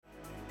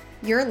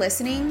You're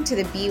listening to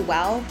the Be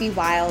Well, Be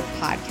Wild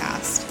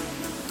podcast.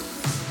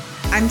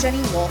 I'm Jenny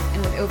Wolf,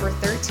 and with over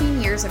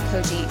 13 years of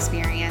coaching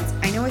experience,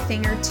 I know a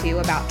thing or two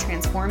about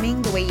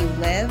transforming the way you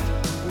live,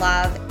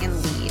 love, and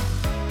lead.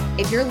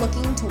 If you're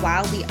looking to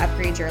wildly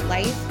upgrade your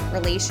life,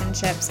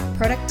 relationships,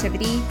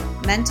 productivity,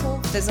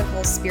 mental,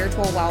 physical,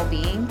 spiritual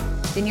well-being,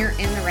 then you're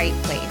in the right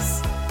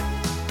place.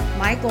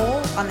 My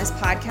goal on this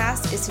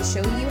podcast is to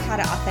show you how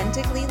to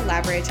authentically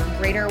leverage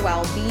greater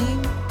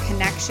well-being,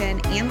 connection,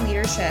 and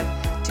leadership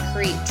to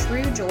create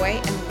true joy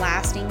and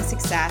lasting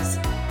success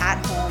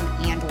at home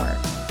and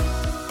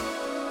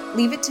work.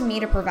 Leave it to me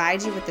to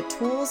provide you with the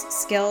tools,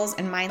 skills,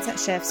 and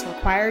mindset shifts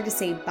required to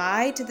say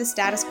bye to the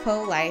status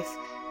quo life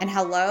and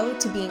hello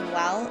to being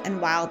well and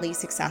wildly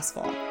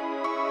successful.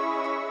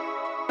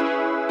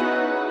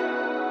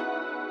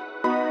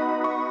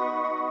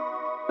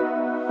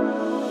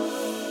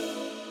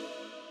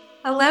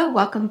 Hello,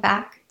 welcome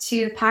back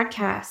to the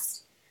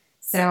podcast.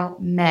 So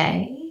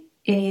May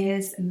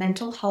is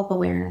Mental Health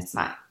Awareness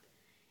Month,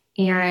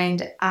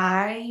 and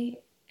I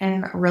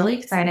am really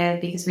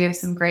excited because we have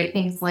some great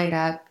things laid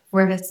up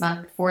for this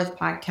month for the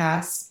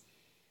podcast,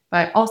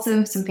 but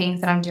also some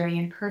things that I'm doing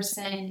in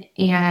person,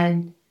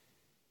 and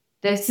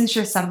this is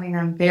just something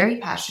I'm very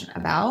passionate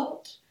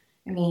about.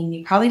 I mean,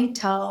 you probably can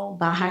tell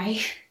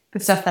by the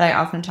stuff that I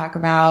often talk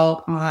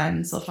about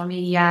on social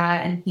media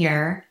and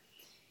here,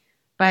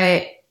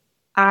 but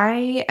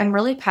I am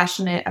really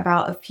passionate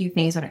about a few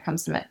things when it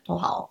comes to mental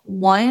health.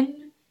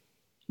 One,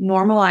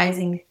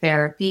 normalizing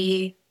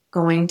therapy,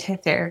 going to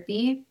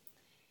therapy,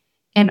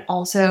 and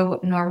also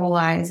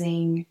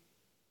normalizing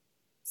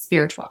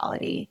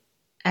spirituality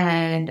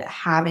and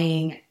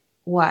having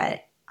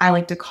what I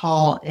like to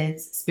call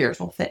is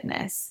spiritual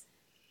fitness.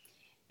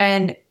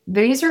 And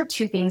these are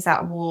two things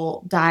that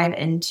we'll dive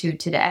into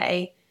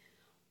today.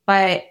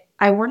 But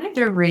I wanted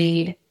to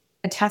read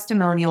a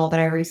testimonial that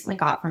I recently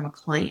got from a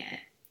client.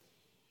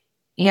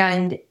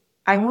 And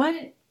I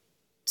want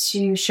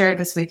to share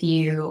this with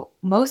you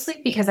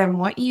mostly because I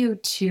want you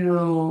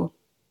to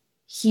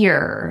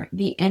hear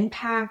the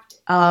impact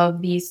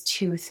of these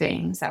two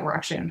things that we're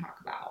actually going to talk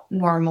about,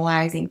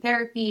 normalizing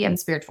therapy and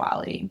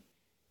spirituality.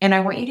 And I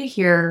want you to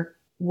hear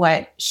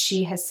what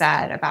she has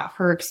said about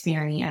her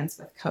experience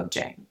with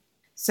coaching.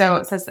 So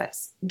it says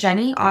this: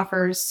 Jenny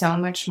offers so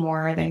much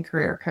more than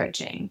career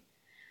coaching.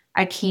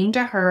 I came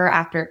to her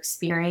after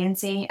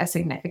experiencing a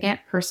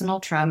significant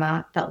personal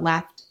trauma that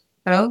left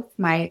both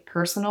my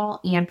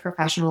personal and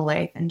professional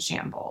life in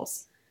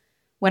shambles.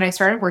 When I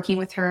started working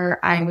with her,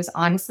 I was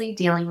honestly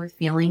dealing with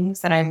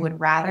feelings that I would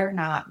rather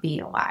not be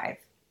alive.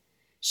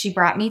 She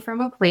brought me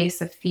from a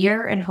place of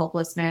fear and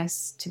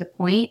hopelessness to the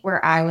point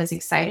where I was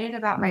excited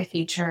about my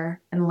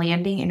future and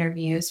landing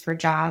interviews for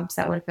jobs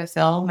that would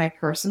fulfill my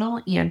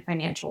personal and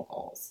financial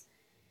goals.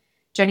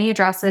 Jenny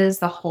addresses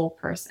the whole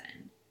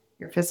person,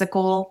 your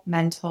physical,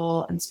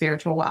 mental, and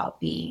spiritual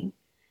well-being,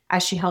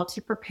 as she helps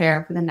you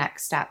prepare for the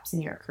next steps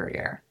in your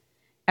career.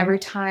 Every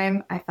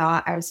time I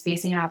thought I was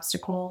facing an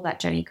obstacle that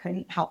Jenny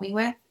couldn't help me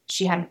with,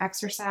 she had an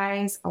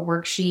exercise, a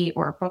worksheet,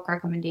 or a book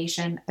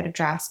recommendation that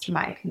addressed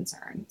my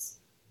concerns.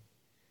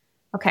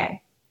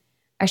 Okay,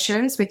 I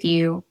share this with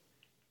you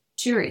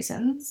two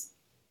reasons.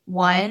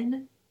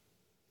 One,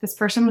 this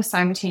person was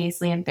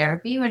simultaneously in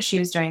therapy when she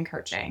was doing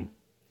coaching.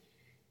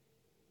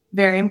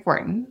 Very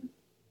important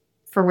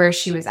for where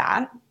she was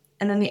at.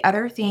 And then the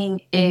other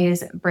thing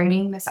is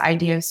bringing this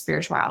idea of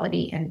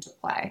spirituality into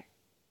play.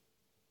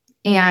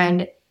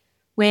 And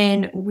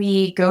when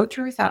we go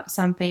through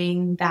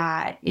something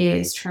that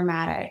is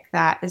traumatic,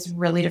 that is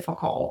really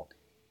difficult,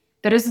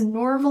 that is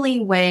normally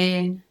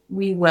when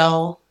we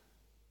will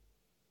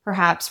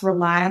perhaps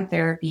rely on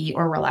therapy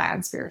or rely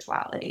on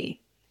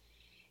spirituality.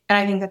 And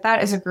I think that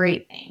that is a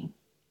great thing.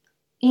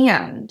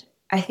 And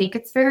I think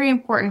it's very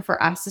important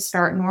for us to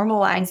start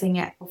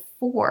normalizing it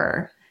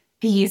before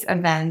these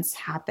events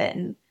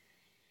happen.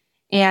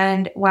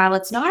 And while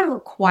it's not a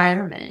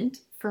requirement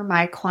for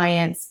my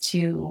clients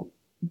to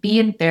be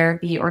in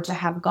therapy or to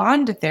have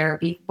gone to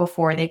therapy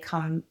before they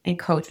come and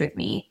coach with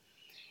me,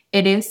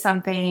 it is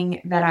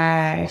something that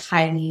I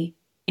highly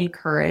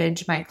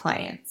encourage my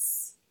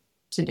clients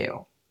to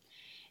do.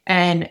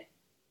 And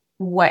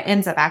what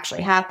ends up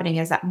actually happening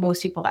is that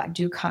most people that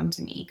do come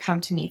to me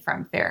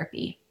from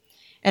therapy.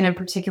 And in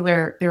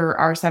particular, there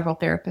are several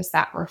therapists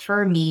that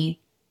refer me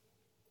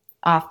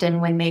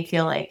often when they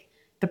feel like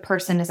the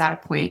person is at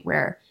a point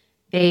where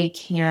they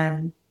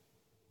can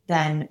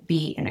then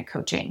be in a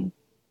coaching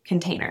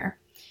container.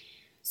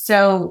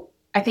 So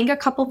I think a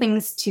couple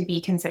things to be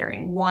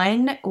considering.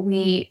 One,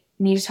 we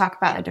need to talk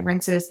about the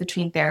differences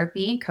between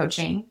therapy and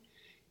coaching.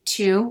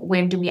 Two,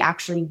 when do we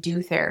actually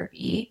do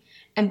therapy?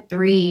 And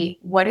three,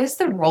 what is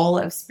the role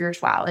of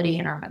spirituality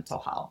in our mental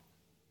health?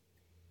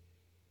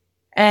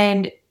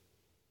 And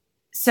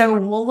so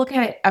we'll look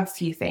at a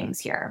few things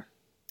here.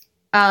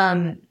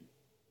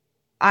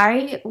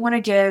 I want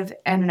to give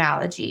an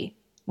analogy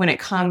when it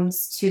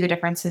comes to the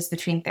differences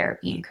between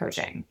therapy and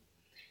coaching.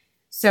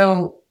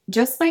 So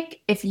just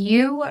like if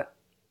you,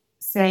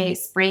 say,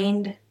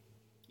 sprained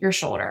your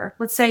shoulder.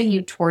 Let's say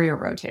you tore your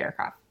rotator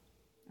cuff.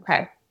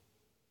 Okay.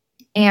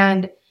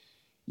 And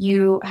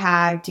you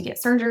had to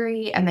get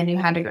surgery, and then you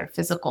had to go to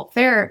physical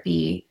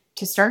therapy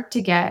to start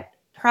to get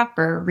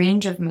proper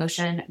range of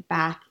motion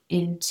back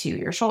into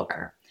your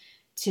shoulder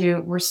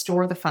to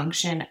restore the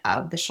function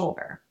of the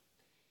shoulder.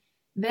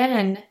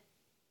 Then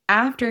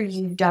after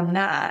you've done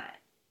that,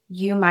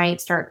 you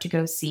might start to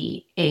go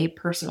see a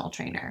personal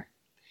trainer.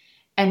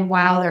 And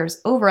while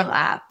there's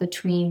overlap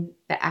between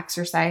the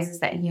exercises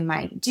that you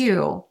might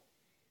do,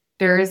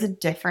 there is a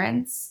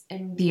difference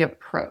in the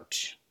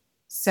approach.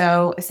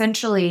 So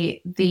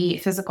essentially, the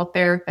physical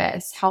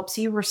therapist helps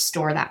you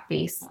restore that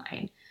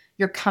baseline.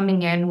 You're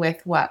coming in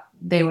with what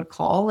they would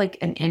call like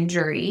an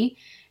injury,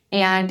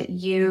 and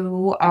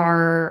you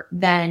are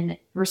then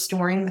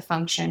restoring the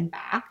function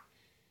back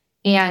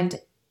and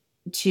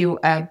to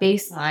a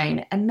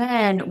baseline. And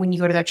then when you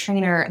go to the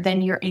trainer,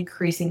 then you're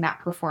increasing that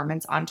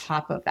performance on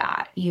top of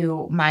that.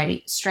 You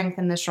might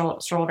strengthen the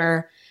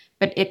shoulder,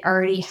 but it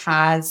already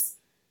has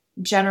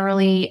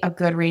generally a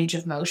good range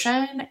of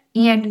motion,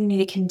 and you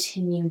need to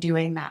continue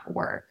doing that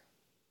work.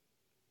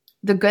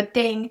 The good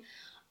thing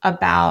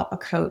about a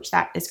coach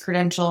that is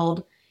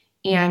credentialed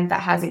and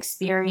that has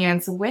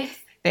experience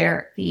with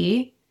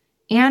therapy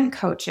and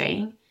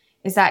coaching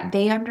is that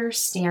they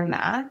understand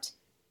that,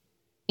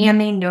 and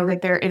they know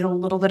that there is a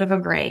little bit of a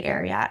gray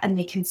area, and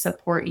they can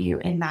support you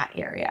in that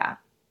area.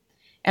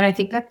 And I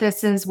think that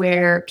this is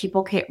where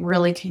people get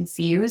really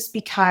confused,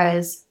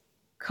 because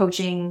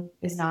coaching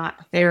is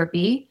not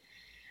therapy.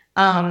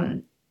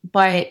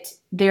 But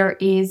there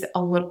is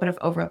a little bit of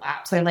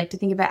overlap. So I like to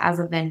think of it as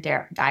a Venn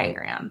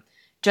diagram.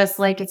 Just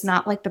like it's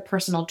not like the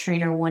personal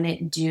trainer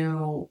wouldn't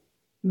do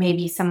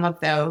maybe some of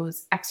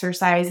those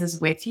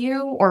exercises with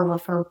you or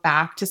refer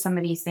back to some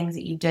of these things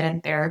that you did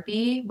in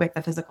therapy with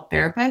the physical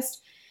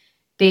therapist.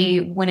 They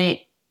wouldn't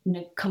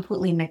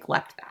completely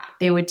neglect that.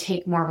 They would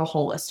take more of a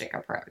holistic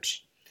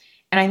approach.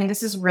 And I think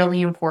this is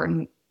really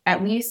important,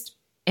 at least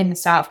in the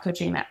style of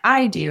coaching that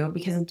I do,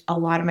 because a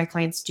lot of my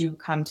clients do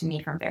come to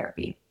me from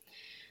therapy.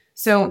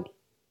 So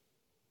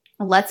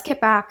let's get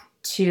back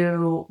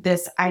to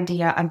this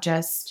idea of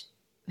just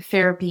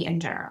therapy in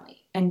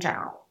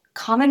general.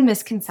 Common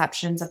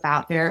misconceptions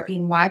about therapy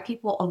and why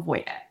people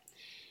avoid it.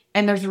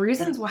 And there's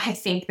reasons why I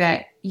think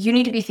that you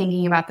need to be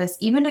thinking about this,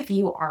 even if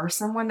you are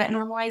someone that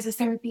normalizes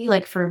therapy.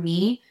 Like for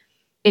me,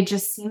 it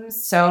just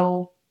seems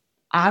so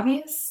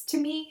obvious to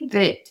me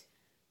that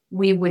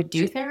we would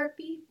do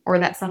therapy, or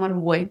that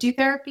someone would do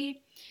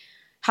therapy.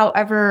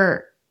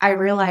 However, I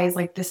realize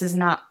like this is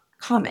not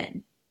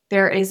common.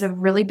 There is a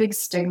really big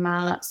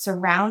stigma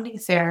surrounding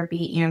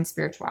therapy and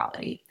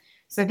spirituality.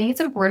 So I think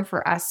it's important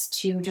for us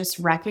to just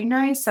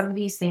recognize some of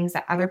these things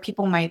that other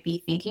people might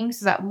be thinking,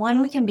 so that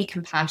one, we can be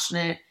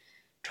compassionate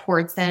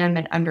towards them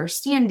and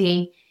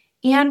understanding,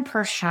 and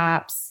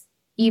perhaps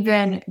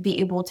even be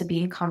able to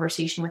be in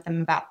conversation with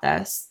them about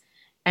this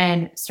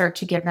and start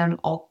to give them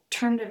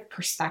alternative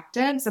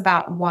perspectives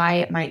about why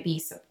it might be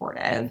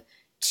supportive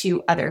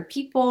to other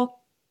people.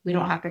 We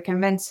don't have to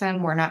convince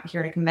them. We're not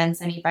here to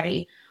convince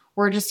anybody.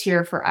 We're just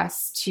here for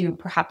us to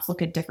perhaps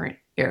look at different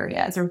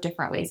areas or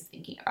different ways of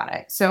thinking about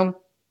it. So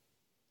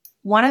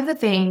one of the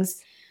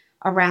things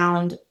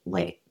around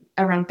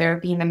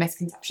therapy and the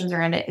misconceptions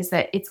around it is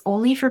that it's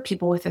only for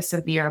people with a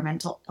severe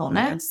mental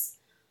illness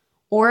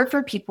or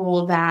for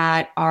people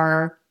that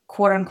are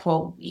quote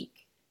unquote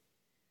weak.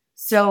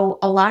 So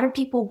a lot of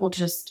people will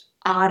just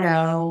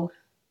default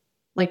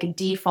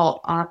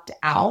opt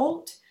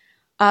out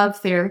of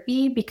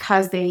therapy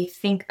because they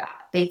think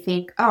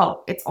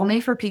oh, it's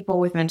only for people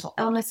with mental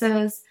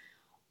illnesses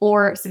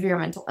or severe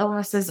mental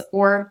illnesses,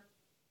 or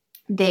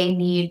they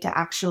need to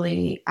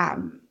actually,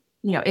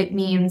 it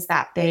means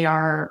that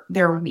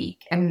they're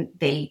weak and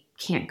they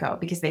can't go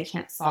because they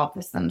can't solve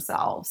this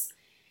themselves.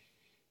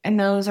 And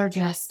those are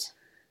just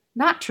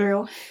not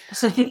true.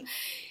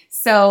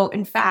 So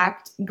in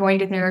fact, going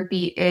to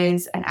therapy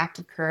is an act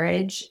of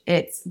courage.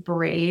 It's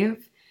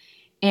brave.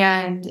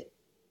 And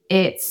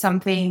it's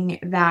something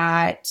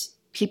that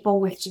people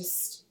with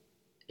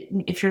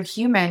if you're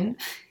human,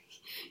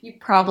 you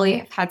probably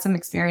have had some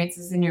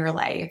experiences in your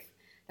life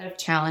that have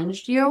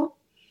challenged you.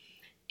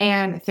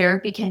 And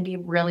therapy can be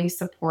really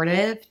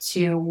supportive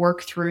to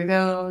work through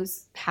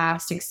those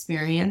past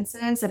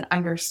experiences and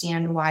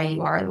understand why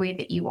you are the way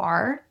that you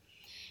are.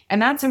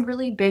 And that's a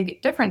really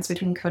big difference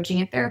between coaching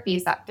and therapy,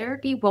 is that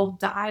therapy will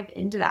dive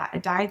into that.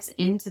 It dives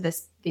into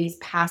these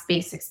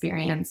past-based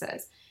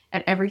experiences.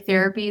 And every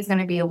therapy is going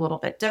to be a little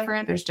bit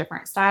different. There's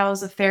different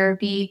styles of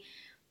therapy,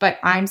 but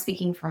I'm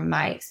speaking from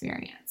my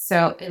experience.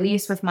 So at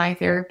least with my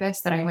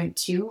therapist that I went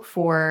to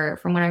from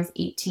when I was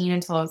 18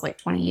 until I was like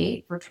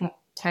 28 for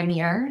 10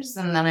 years,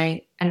 and then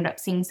I ended up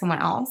seeing someone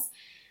else,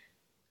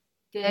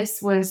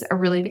 this was a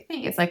really big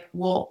thing. It's like,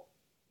 well,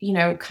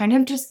 kind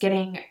of just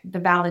getting the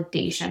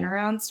validation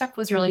around stuff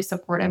was really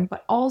supportive,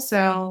 but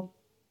also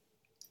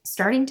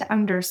starting to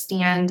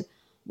understand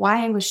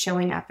why I was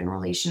showing up in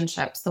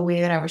relationships the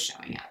way that I was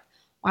showing up,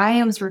 why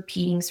I was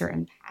repeating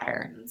certain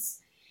patterns.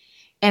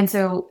 And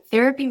so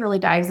therapy really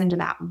dives into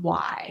that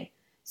why.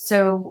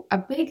 So a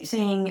big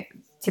thing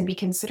to be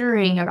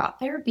considering about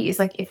therapy is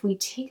like if we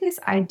take this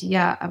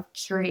idea of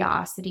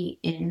curiosity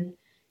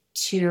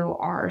into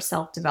our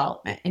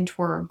self-development,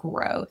 into our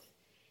growth,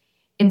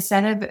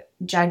 instead of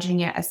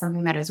judging it as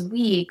something that is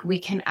weak, we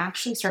can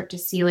actually start to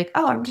see like,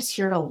 oh, I'm just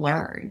here to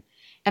learn.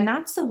 And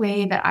that's the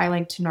way that I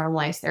like to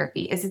normalize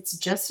therapy is it's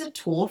just a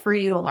tool for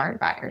you to learn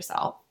about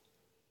yourself.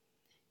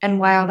 And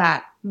while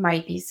that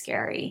might be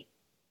scary,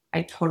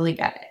 I totally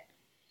get it.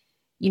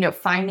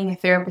 Finding a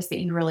therapist that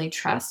you really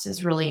trust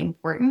is really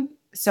important.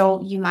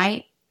 So you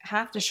might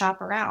have to shop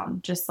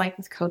around, just like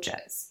with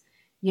coaches.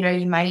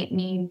 You might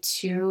need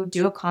to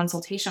do a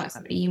consultation with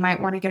somebody. You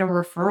might want to get a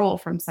referral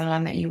from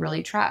someone that you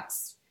really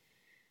trust.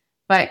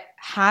 But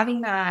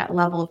having that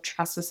level of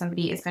trust with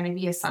somebody is going to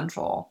be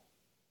essential.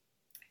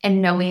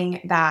 And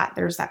knowing that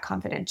there's that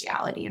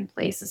confidentiality in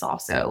place is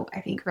also,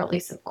 I think, really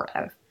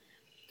supportive.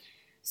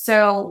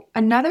 So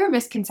another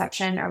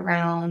misconception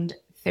around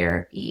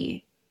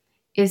therapy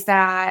is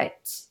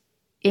that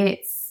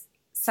it's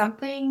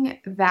something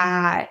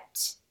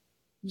that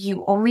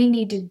you only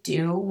need to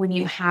do when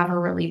you have a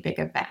really big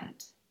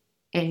event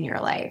in your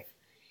life.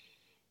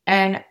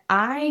 And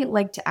I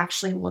like to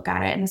actually look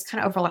at it, and this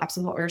kind of overlaps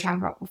with what we were talking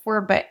about before,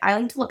 but I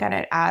like to look at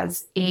it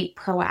as a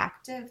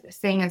proactive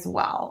thing as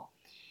well.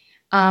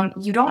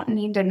 You don't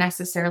need to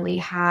necessarily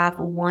have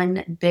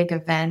one big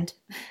event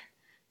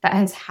that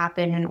has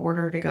happened in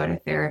order to go to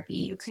therapy.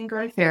 You can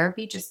go to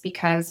therapy just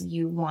because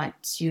you want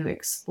to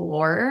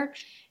explore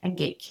and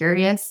get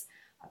curious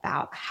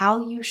about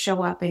how you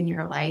show up in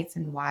your life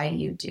and why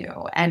you do.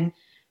 And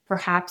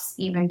perhaps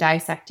even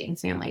dissecting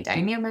family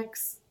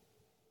dynamics,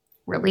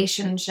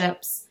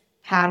 relationships,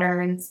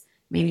 patterns.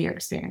 Maybe you're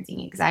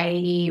experiencing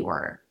anxiety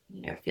or,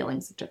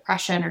 feelings of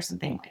depression or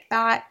something like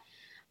that.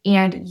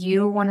 And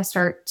you want to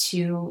start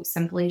to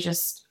simply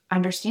just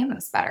understand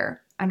this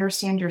better,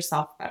 understand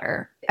yourself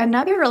better.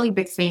 Another really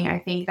big thing I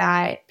think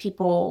that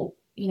people,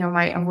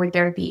 might avoid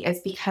therapy is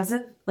because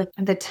of like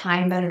the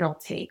time that it'll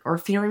take or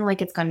feeling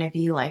like it's going to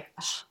be like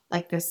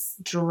this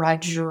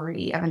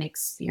drudgery of an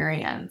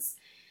experience.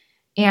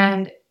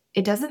 And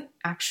it doesn't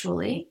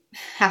actually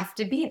have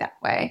to be that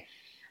way.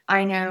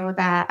 I know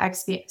that I've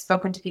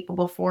spoken to people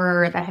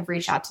before that have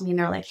reached out to me and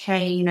they're like,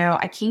 hey,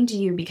 I came to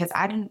you because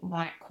I didn't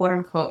want quote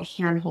unquote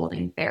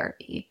hand-holding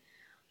therapy.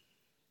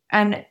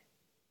 And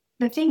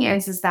the thing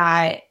is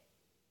that,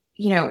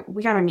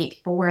 we got to meet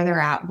people where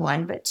they're at,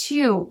 one, but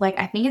two, like,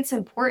 I think it's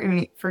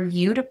important for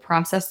you to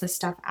process this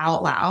stuff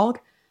out loud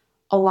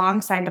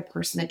alongside the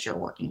person that you're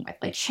working with.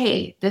 Like,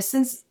 hey, this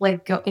is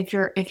like, if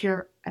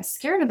you're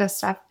scared of this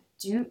stuff,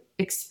 do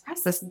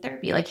express this in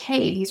therapy. Like,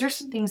 hey, these are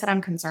some things that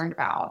I'm concerned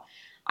about.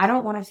 I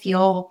don't want to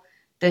feel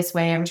this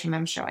way every time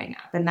I'm showing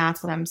up. And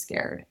that's what I'm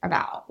scared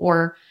about.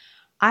 Or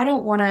I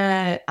don't want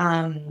to,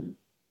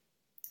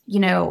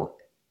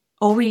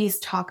 always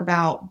talk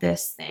about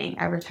this thing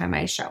every time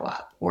I show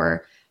up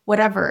or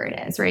whatever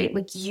it is, right?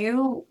 Like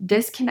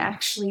this can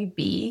actually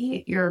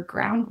be your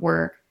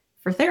groundwork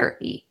for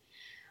therapy.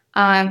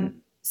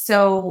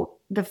 So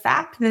the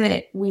fact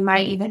that we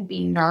might even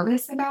be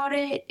nervous about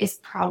it is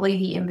probably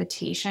the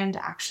invitation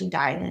to actually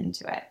dive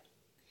into it.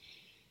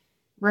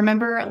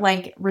 Remember,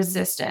 like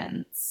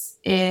resistance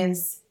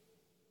is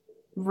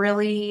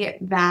really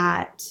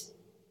that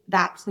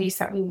place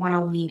that we want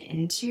to lean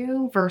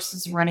into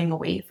versus running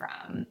away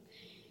from.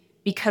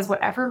 Because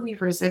whatever we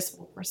resist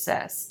will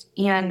persist.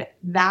 And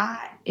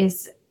that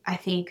is, I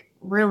think,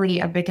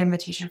 really a big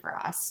invitation for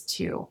us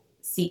to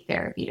seek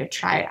therapy, to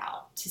try it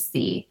out, to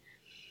see.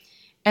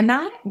 And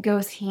that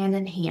goes hand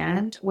in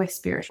hand with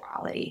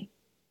spirituality.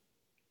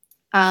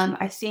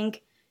 I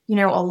think,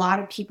 a lot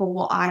of people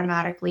will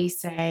automatically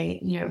say,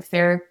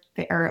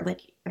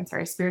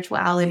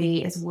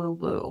 spirituality is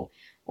woo-woo,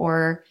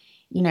 or,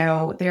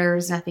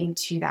 there's nothing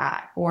to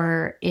that,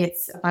 or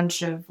it's a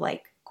bunch of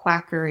like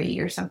quackery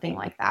or something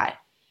like that.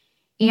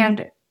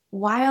 And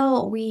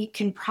while we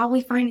can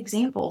probably find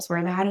examples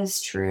where that is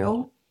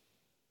true,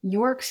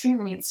 your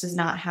experience does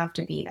not have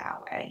to be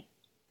that way.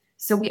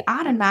 So we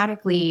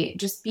automatically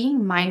just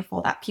being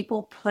mindful that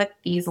people put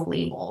these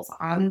labels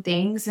on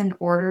things in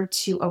order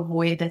to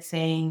avoid the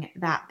thing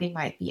that they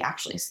might be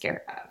actually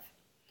scared of.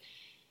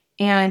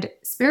 And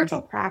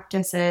spiritual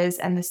practices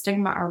and the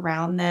stigma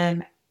around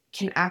them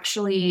can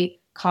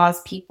actually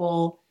cause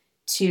people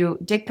to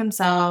dig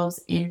themselves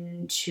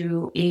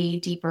into a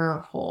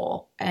deeper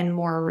hole and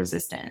more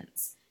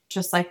resistance,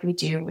 just like we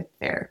do with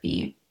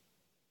therapy.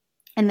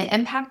 And the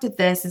impact of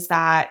this is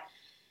that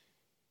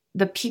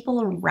the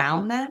people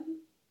around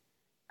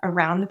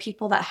the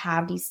people that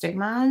have these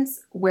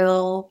stigmas,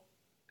 will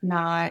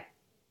not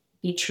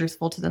be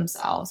truthful to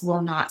themselves,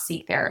 will not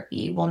seek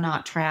therapy, will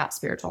not try out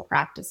spiritual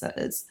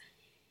practices.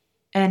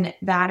 And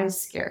that is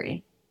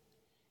scary.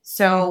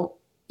 So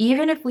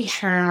even if we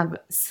have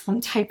some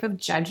type of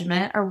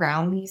judgment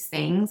around these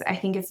things, I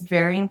think it's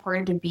very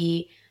important to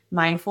be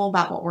mindful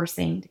about what we're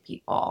saying to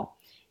people.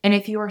 And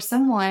if you are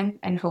someone,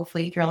 and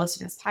hopefully if you're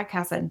listening to this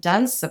podcast, that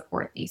does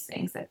support these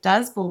things, that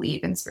does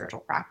believe in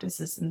spiritual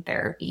practices and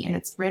therapy, and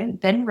it's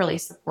been really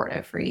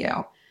supportive for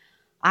you,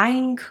 I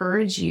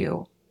encourage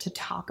you to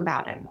talk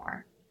about it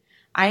more.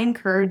 I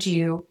encourage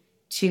you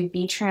to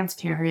be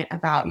transparent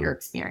about your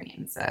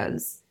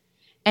experiences.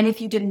 And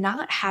if you did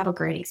not have a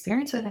great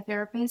experience with a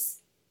therapist,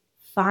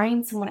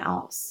 find someone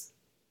else.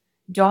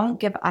 Don't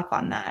give up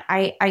on that.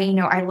 I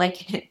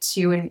liken it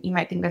to, and you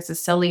might think this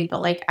is silly,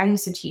 but like I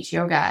used to teach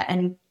yoga,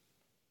 and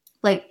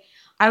like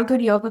I would go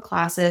to yoga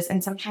classes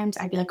and sometimes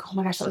I'd be like, oh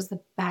my gosh, that was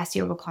the best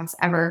yoga class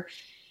ever.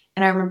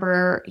 And I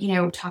remember,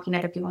 talking to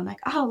other people, I'm like,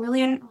 oh,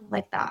 really? I didn't really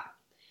like that.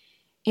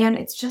 And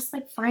it's just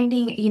like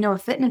finding, a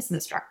fitness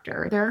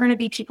instructor. There are going to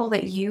be people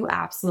that you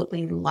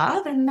absolutely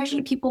love, and there's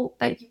going to be people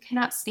that you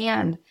cannot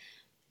stand.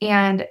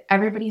 And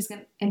everybody's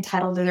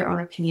entitled to their own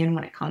opinion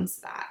when it comes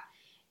to that.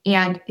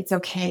 And it's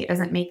okay. It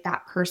doesn't make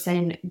that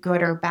person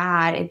good or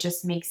bad. It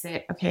just makes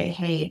it, okay,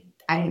 hey,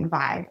 I didn't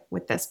vibe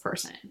with this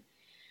person.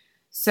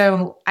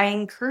 So I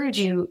encourage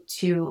you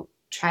to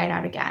try it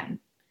out again.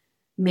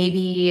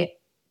 Maybe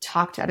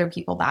talk to other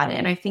people about it.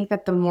 And I think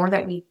that the more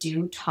that we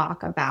do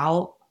talk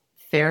about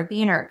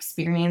therapy and our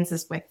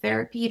experiences with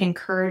therapy, it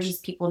encourages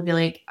people to be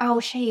like, oh,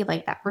 hey,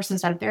 like that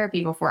person's done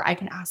therapy before. I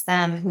can ask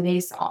them who they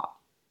saw.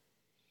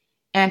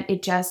 And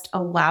it just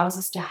allows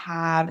us to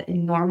have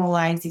and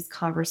normalize these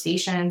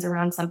conversations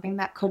around something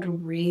that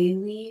could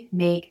really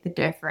make the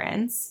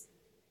difference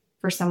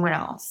for someone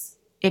else.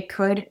 It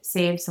could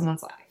save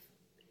someone's life.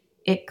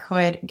 It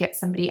could get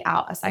somebody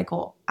out of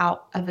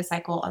a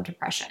cycle of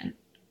depression.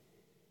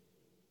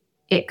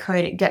 It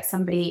could get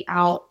somebody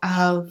out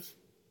of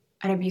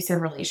an abusive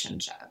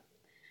relationship.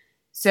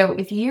 So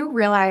if you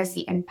realize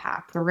the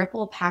impact, the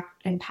ripple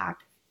effect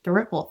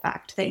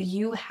that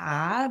you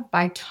have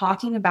by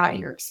talking about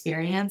your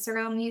experience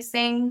around these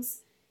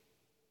things,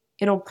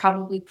 it'll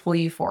probably pull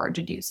you forward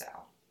to do so.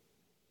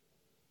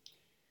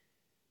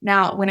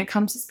 Now, when it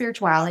comes to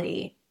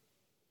spirituality,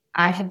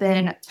 I have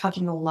been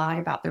talking a lot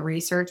about the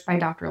research by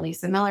Dr.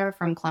 Lisa Miller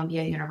from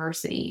Columbia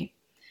University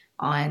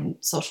on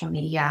social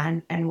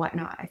media and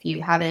whatnot. If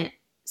you haven't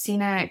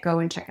seen it, go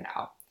and check it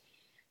out.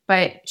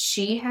 But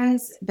she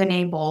has been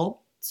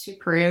able to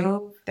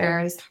prove,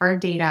 there's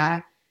hard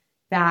data,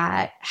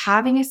 that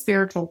having a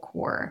spiritual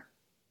core,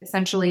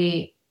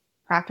 essentially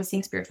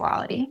practicing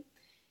spirituality,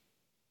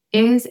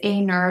 is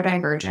a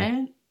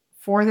neurodivergent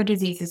for the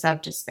diseases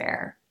of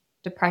despair,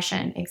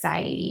 depression,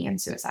 anxiety,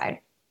 and suicide.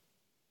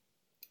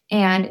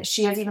 And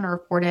she has even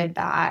reported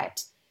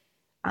that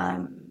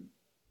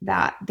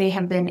that they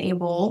have been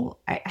able,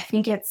 I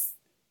think it's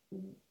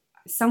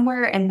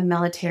somewhere in the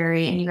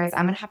military, and you guys,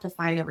 I'm going to have to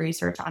find the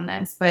research on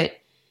this, but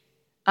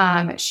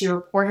she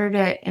reported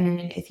it.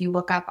 And if you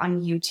look up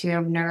on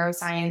YouTube,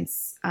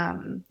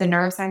 the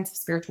neuroscience of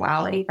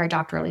spirituality by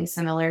Dr.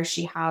 Lisa Miller,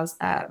 she has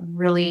a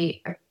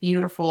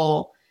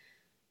beautiful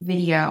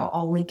video.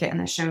 I'll link it in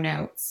the show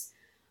notes.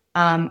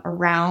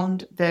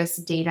 Around this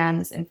data and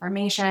this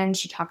information.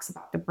 She talks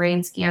about the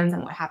brain scans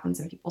and what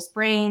happens in people's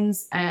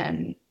brains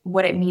and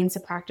what it means to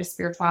practice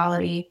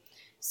spirituality.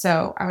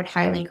 So I would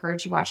highly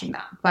encourage you watching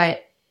that.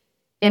 But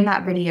in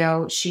that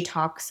video, she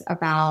talks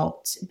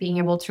about being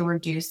able to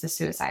reduce the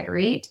suicide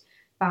rate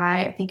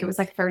by, I think it was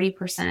like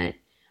 30%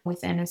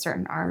 within a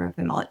certain arm of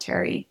the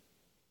military.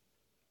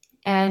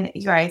 And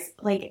you guys,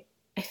 like,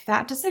 if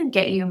that doesn't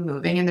get you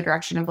moving in the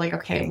direction of like,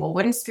 okay, well,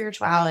 what is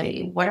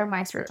spirituality? What are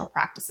my spiritual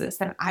practices?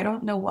 Then I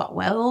don't know what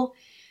will.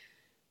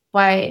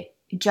 But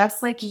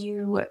just like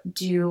you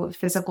do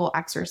physical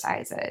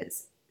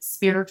exercises,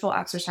 spiritual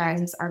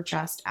exercises are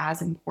just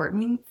as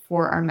important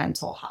for our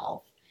mental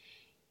health.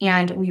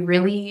 And we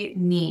really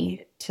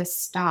need to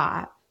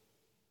stop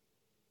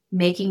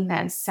making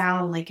that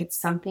sound like it's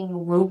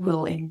something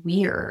woo-woo and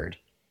weird.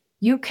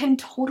 You can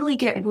totally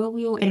get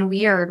woo-woo and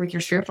weird with your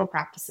spiritual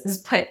practices,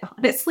 but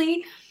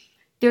honestly,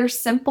 they're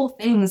simple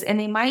things, and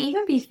they might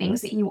even be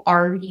things that you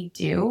already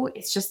do.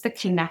 It's just the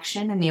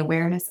connection and the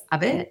awareness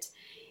of it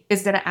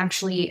is going to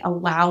actually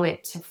allow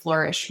it to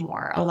flourish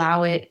more,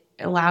 allow you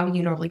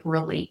to like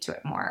relate to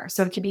it more.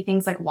 So it could be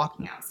things like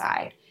walking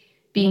outside,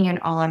 being in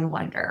awe and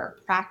wonder,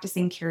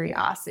 practicing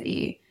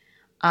curiosity,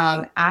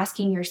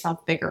 asking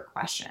yourself bigger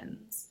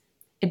questions.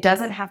 It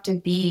doesn't have to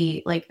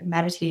be like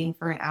meditating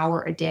for an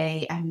hour a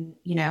day and,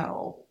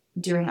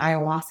 doing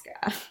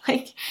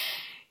ayahuasca.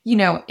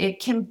 It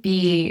can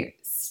be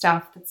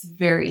stuff that's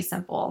very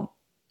simple.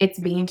 It's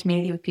being in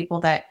community with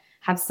people that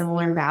have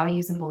similar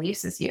values and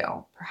beliefs as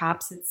you.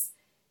 Perhaps it's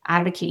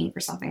advocating for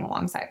something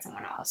alongside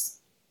someone else.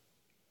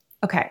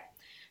 Okay.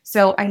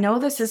 So I know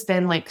this has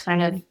been like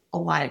kind of a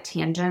lot of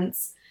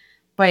tangents,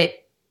 but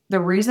the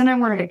reason I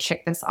wanted to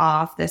kick this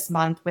off this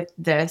month with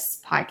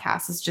this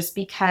podcast is just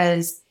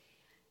because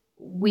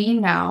we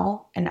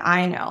know, and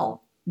I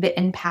know, the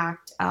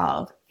impact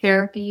of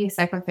therapy,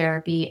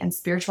 psychotherapy, and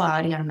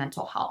spirituality on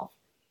mental health.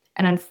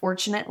 And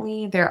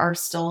unfortunately,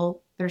 there's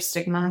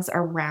stigmas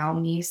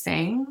around these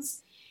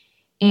things,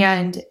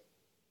 and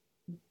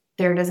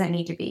there doesn't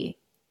need to be.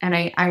 And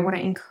I want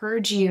to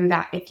encourage you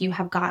that if you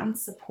have gotten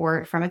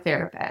support from a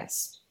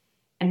therapist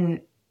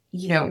and,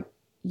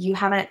 you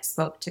haven't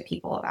spoke to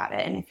people about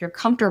it, and if you're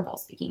comfortable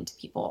speaking to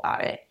people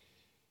about it,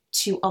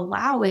 to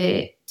allow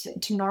it,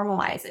 to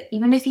normalize it.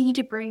 Even if you need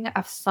to bring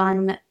a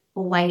fun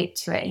light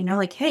to it,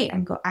 like, hey,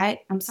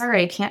 I'm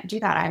sorry, I can't do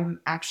that. I'm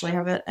actually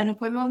have an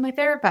appointment with my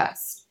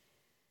therapist.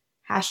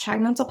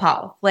 Hashtag mental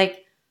health.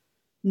 Like,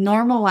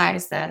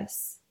 normalize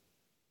this.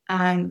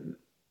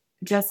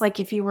 Just like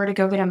if you were to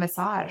go get a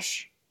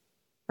massage,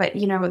 but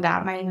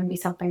that might even be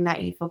something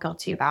that you feel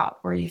guilty about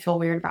or you feel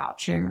weird about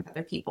sharing with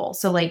other people.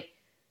 So like,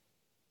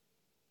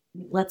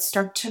 let's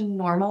start to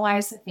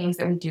normalize the things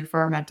that we do for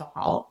our mental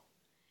health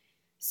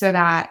so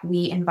that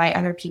we invite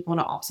other people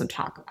to also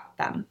talk about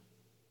them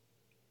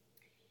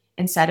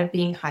instead of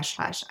being hush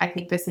hush. I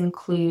think this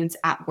includes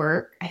at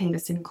work. I think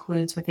this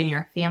includes within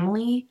your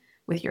family,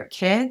 with your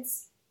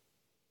kids,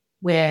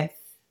 with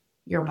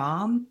your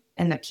mom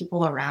and the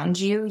people around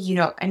you,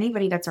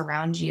 anybody that's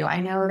around you. I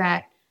know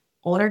that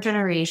older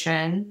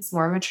generations,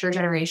 more mature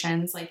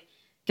generations, like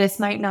this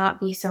might not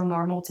be so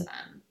normal to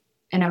them.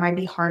 And it might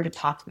be hard to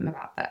talk to them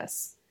about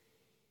this.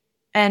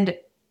 And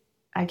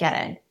I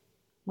get it.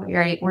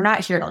 We're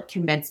not here to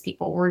convince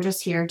people. We're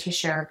just here to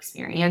share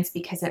experience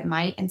because it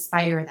might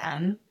inspire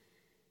them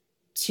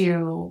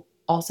to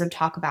also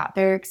talk about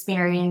their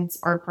experience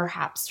or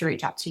perhaps to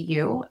reach out to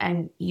you.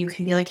 And you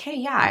can be like, hey,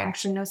 yeah, I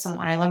actually know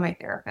someone. I love my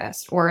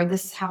therapist. Or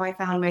this is how I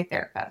found my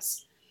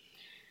therapist.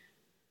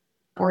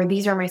 Or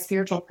these are my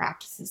spiritual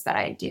practices that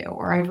I do.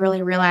 Or I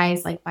really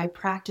realized like by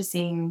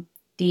practicing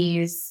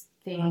these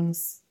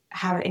things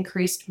have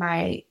increased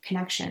my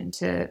connection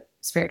to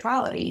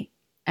spirituality.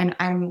 And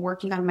I'm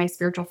working on my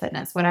spiritual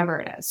fitness, whatever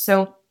it is.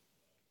 So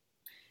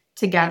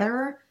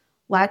together,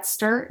 let's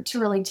start to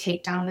really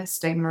take down the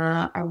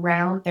stigma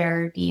around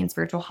therapy and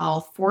spiritual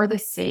health for the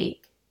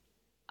sake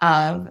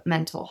of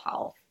mental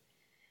health.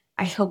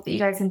 I hope that you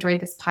guys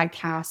enjoyed this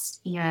podcast,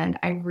 and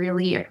I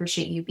really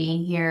appreciate you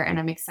being here, and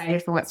I'm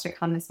excited for what's to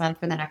come this month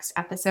for the next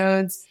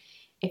episodes.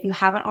 If you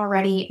haven't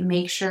already,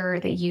 make sure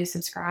that you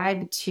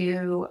subscribe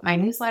to my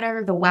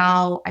newsletter, The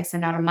Well. I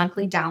send out a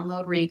monthly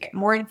download where you get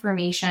more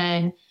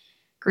information,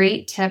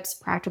 great tips,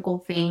 practical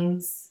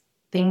things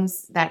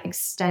that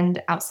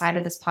extend outside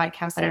of this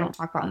podcast that I don't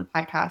talk about on the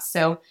podcast.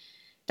 So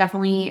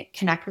definitely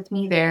connect with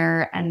me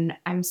there. And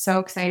I'm so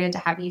excited to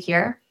have you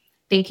here.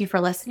 Thank you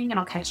for listening, and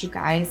I'll catch you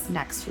guys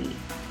next week.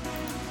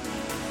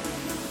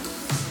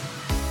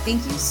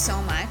 Thank you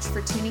so much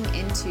for tuning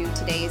into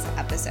today's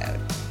episode.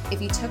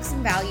 If you took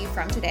some value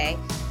from today,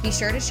 be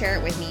sure to share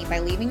it with me by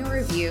leaving a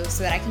review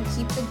so that I can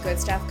keep the good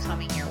stuff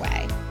coming your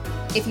way.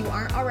 If you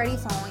aren't already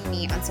following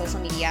me on social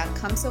media,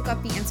 come soak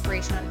up the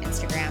inspiration on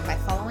Instagram by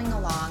following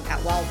along at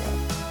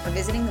Wellwolf or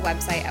visiting the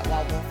website at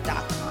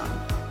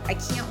wellwolf.com. I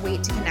can't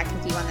wait to connect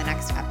with you on the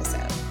next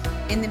episode.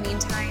 In the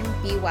meantime,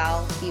 be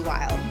well, be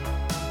wild.